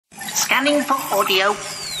Scanning for audio.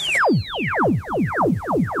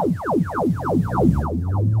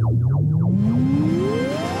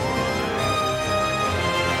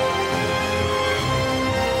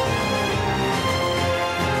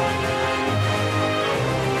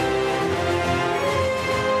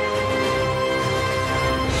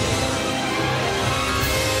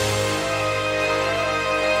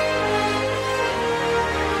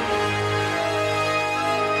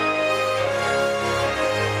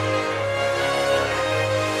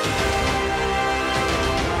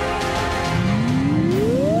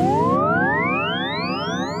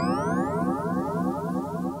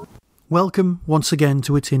 Welcome once again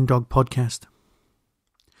to a Tin Dog podcast.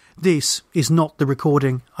 This is not the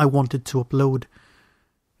recording I wanted to upload.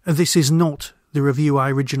 This is not the review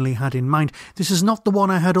I originally had in mind. This is not the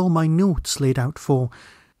one I had all my notes laid out for.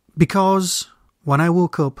 Because when I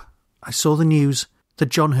woke up, I saw the news that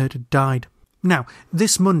John Hurt had died. Now,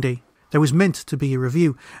 this Monday, there was meant to be a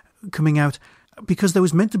review coming out because there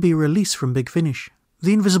was meant to be a release from Big Finish.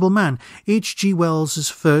 The Invisible Man, H.G. Wells'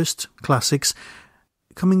 first classics,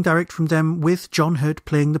 coming direct from them with John Hurt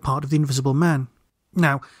playing the part of the Invisible Man.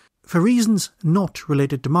 Now, for reasons not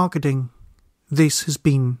related to marketing, this has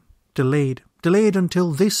been delayed. Delayed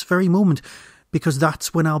until this very moment, because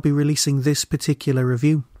that's when I'll be releasing this particular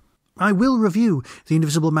review. I will review The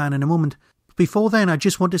Invisible Man in a moment. Before then, I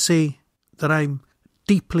just want to say that I'm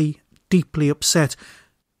deeply, deeply upset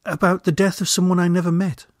about the death of someone I never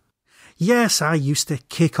met. Yes, I used to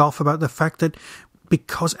kick off about the fact that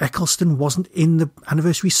because Eccleston wasn't in the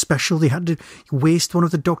anniversary special, they had to waste one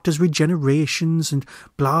of the Doctor's regenerations and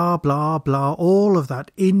blah, blah, blah, all of that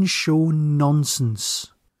in-show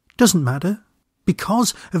nonsense. Doesn't matter.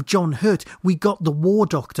 Because of John Hurt, we got the War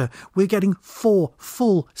Doctor. We're getting 4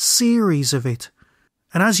 full series of it.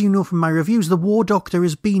 And as you know from my reviews, the War Doctor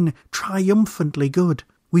has been triumphantly good.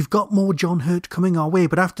 We've got more John Hurt coming our way,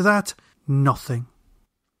 but after that, nothing.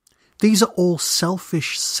 These are all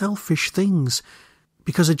selfish things.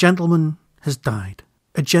 Because a gentleman has died.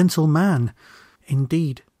 A gentleman,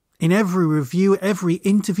 indeed. In every review, every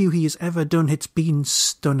interview he has ever done, it's been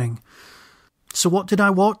stunning. So what did I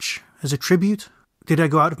watch as a tribute? Did I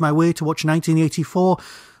go out of my way to watch 1984?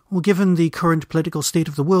 Well, given the current political state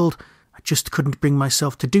of the world, I just couldn't bring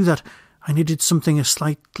myself to do that. I needed something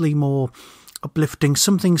slightly more uplifting,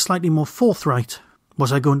 something slightly more forthright.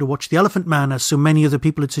 Was I going to watch The Elephant Man, as so many other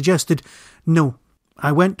people had suggested? No.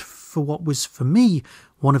 I went for what was, for me,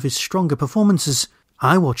 one of his stronger performances.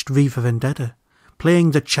 I watched V for Vendetta, playing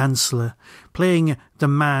the Chancellor, playing the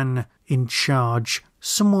man in charge,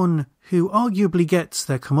 someone who arguably gets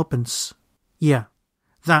their comeuppance. Yeah,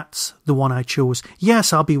 that's the one I chose.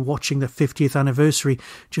 Yes, I'll be watching the 50th anniversary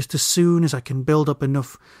just as soon as I can build up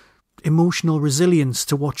enough emotional resilience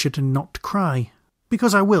to watch it and not cry.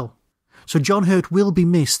 Because I will. So John Hurt will be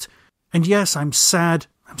missed. And yes, I'm sad.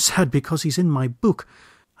 I'm sad because he's in my book.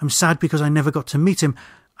 I'm sad because I never got to meet him.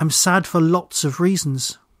 I'm sad for lots of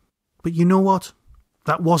reasons. But you know what?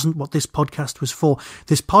 That wasn't what this podcast was for.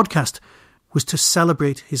 This podcast was to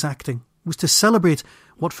celebrate his acting. Was to celebrate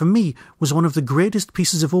what for me was one of the greatest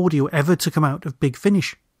pieces of audio ever to come out of Big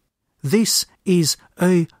Finish. This is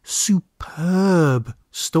a superb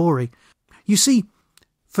story. You see,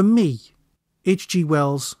 for me, H.G.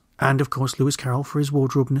 Wells, and of course Lewis Carroll for his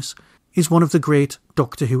wardrobeness, is one of the great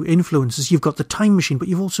Doctor Who influences. You've got the Time Machine, but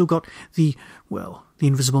you've also got the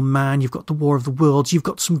Invisible Man, you've got the War of the Worlds, you've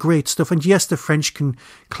got some great stuff. And yes, the French can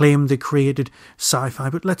claim they created sci-fi,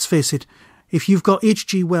 but let's face it, if you've got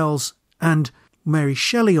H.G. Wells and Mary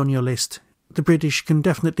Shelley on your list, the British can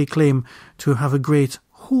definitely claim to have a great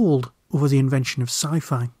hold over the invention of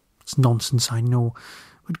sci-fi. It's nonsense, I know,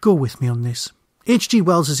 but go with me on this. H.G.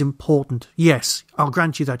 Wells is important, yes, I'll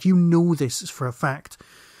grant you that. You know this for a fact.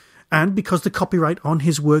 And because the copyright on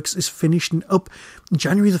his works is finished and up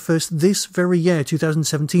January the 1st this very year,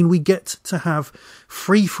 2017, we get to have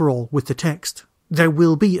free-for-all with the text. There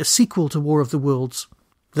will be a sequel to War of the Worlds,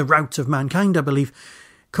 The Rout of Mankind, I believe,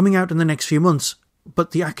 coming out in the next few months.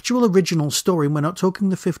 But the actual original story, we're not talking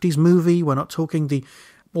the 50s movie, we're not talking the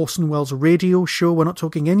Orson Welles radio show, we're not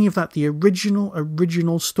talking any of that. The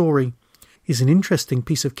original story is an interesting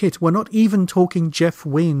piece of kit. We're not even talking Jeff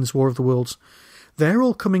Wayne's War of the Worlds. They're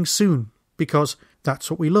all coming soon, because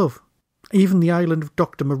that's what we love. Even the island of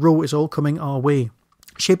Dr. Moreau is all coming our way.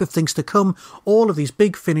 Shape of Things to Come, all of these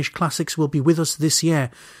Big Finish classics will be with us this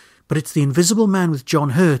year. But it's The Invisible Man with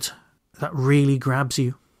John Hurt that really grabs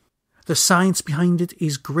you. The science behind it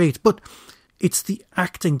is great, but it's the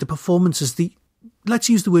acting, the performances, let's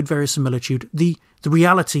use the word verisimilitude, the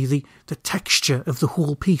reality, the texture of the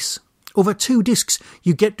whole piece. Over 2 discs,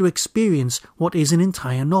 you get to experience what is an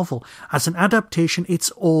entire novel. As an adaptation,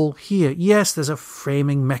 it's all here. Yes, there's a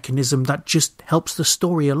framing mechanism that just helps the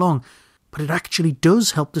story along, but it actually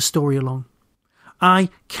does help the story along. I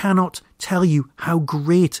cannot tell you how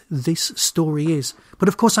great this story is, but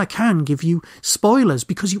of course I can give you spoilers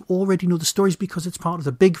because you already know the stories, because it's part of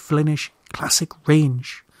the Big Flinish classic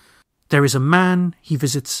range. There is a man, he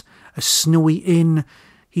visits a snowy inn,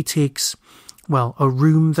 he takes, well, a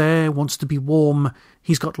room there, wants to be warm,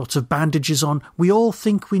 he's got lots of bandages on. We all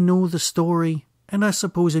think we know the story, and I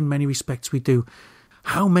suppose in many respects we do.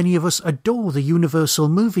 How many of us adore the Universal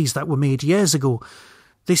movies that were made years ago?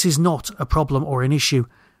 This is not a problem or an issue.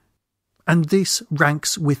 And this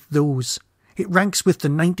ranks with those. It ranks with the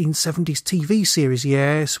 1970s TV series.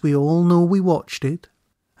 Yes, we all know we watched it.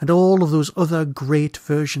 And all of those other great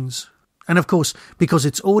versions. And of course, because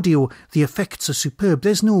it's audio, the effects are superb.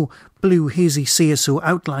 There's no blue hazy CSO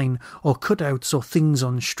outline or cutouts or things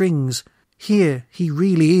on strings. Here, he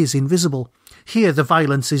really is invisible. Here, the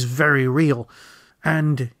violence is very real.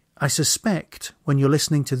 And I suspect when you're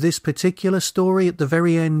listening to this particular story, at the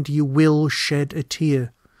very end, you will shed a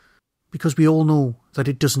tear. Because we all know that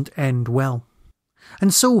it doesn't end well.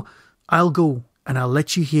 And so, I'll go and I'll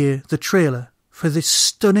let you hear the trailer for this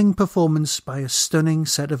stunning performance by a stunning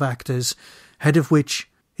set of actors, head of which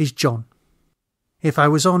is John. If I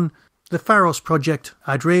was on the Pharos Project,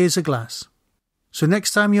 I'd raise a glass. So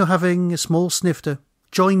next time you're having a small snifter,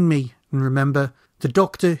 join me and remember the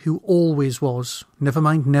Doctor who always was, never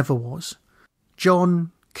mind never was.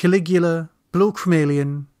 John, Caligula, Bloke from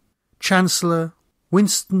Alien, Chancellor,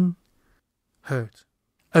 Winston, Hurt.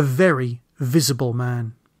 A very visible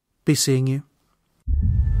man. Be seeing you.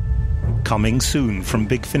 Coming soon from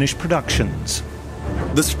Big Finish Productions.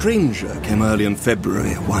 The Stranger came early in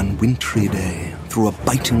February, one wintry day, through a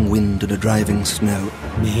biting wind and a driving snow.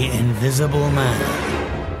 The Invisible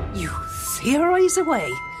Man. You theorise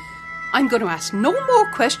away. I'm going to ask no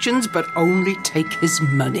more questions, but only take his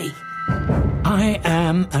money. I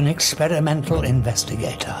am an experimental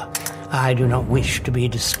investigator. I do not wish to be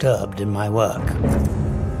disturbed in my work.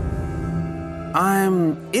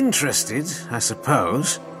 I'm interested, I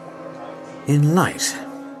suppose, in light.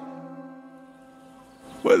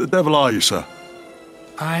 Where the devil are you, sir?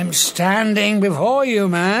 I'm standing before you,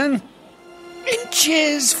 man.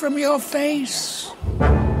 Inches from your face.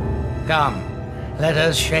 Come, let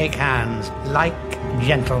us shake hands like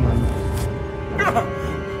gentlemen. Good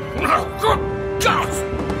God!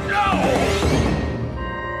 No!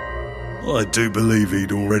 I do believe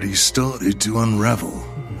he'd already started to unravel,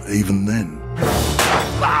 even then.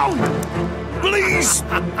 Ow! Please!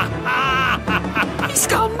 He's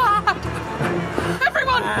gone mad!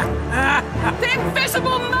 Everyone! The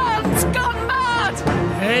Invisible Man's gone mad!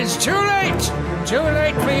 It's too late! Too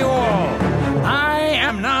late for you all. I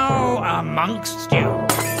am now amongst you.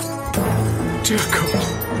 Dear God.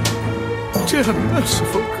 Dear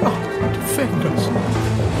merciful God, defend us.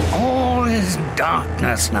 All is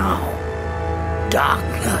darkness now.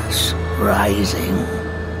 Darkness rising.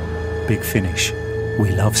 Big Finish.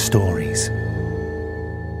 We love stories.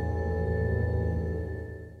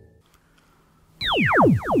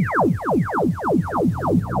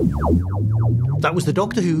 That was the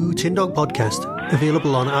Doctor Who Tin Dog Podcast,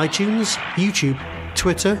 available on iTunes, YouTube,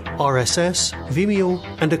 Twitter, RSS, Vimeo,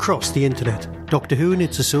 and across the internet. Doctor Who and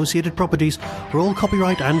its associated properties are all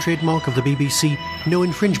copyright and trademark of the BBC. No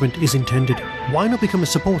infringement is intended. Why not become a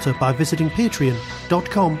supporter by visiting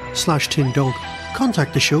patreon.com/tindog.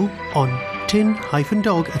 Contact the show on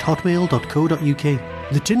tin-dog@hotmail.co.uk.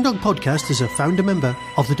 The Tin Dog Podcast is a founder member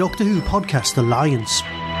of the Doctor Who Podcast Alliance.